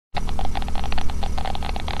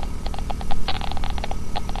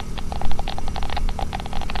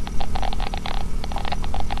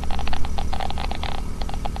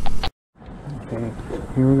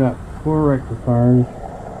Here we got 4 rectifiers.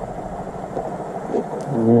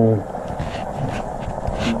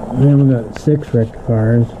 And then we got 6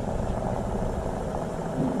 rectifiers.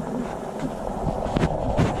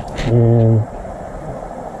 And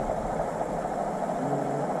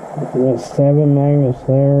we got 7 magnets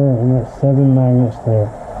there, and that's 7 magnets there.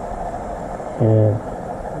 And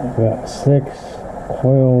we got 6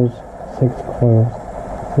 coils, 6 coils,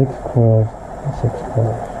 6 coils, and 6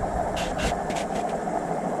 coils.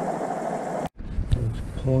 It's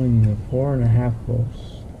pulling the 4.5 volts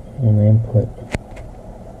on the input.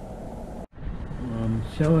 I'm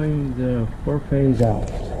showing the 4-phase out.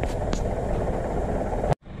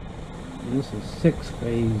 This is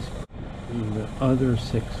 6-phase, and the other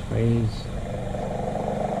 6-phase.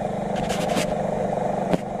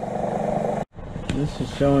 This is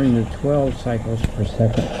showing the 12 cycles per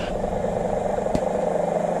second.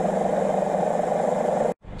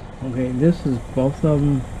 Okay, this is both of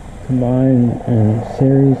them combined in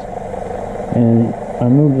series, and I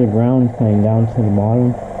moved the ground plane down to the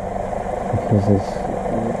bottom because it's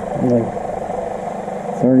like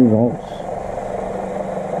 30 volts.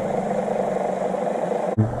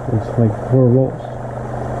 It's like 4 volts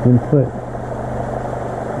input.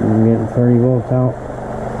 I'm getting 30 volts out.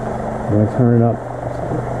 When I turn it up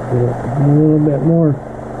a little bit more,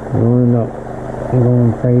 it'll end up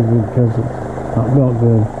going crazy because it's not built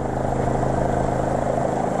good.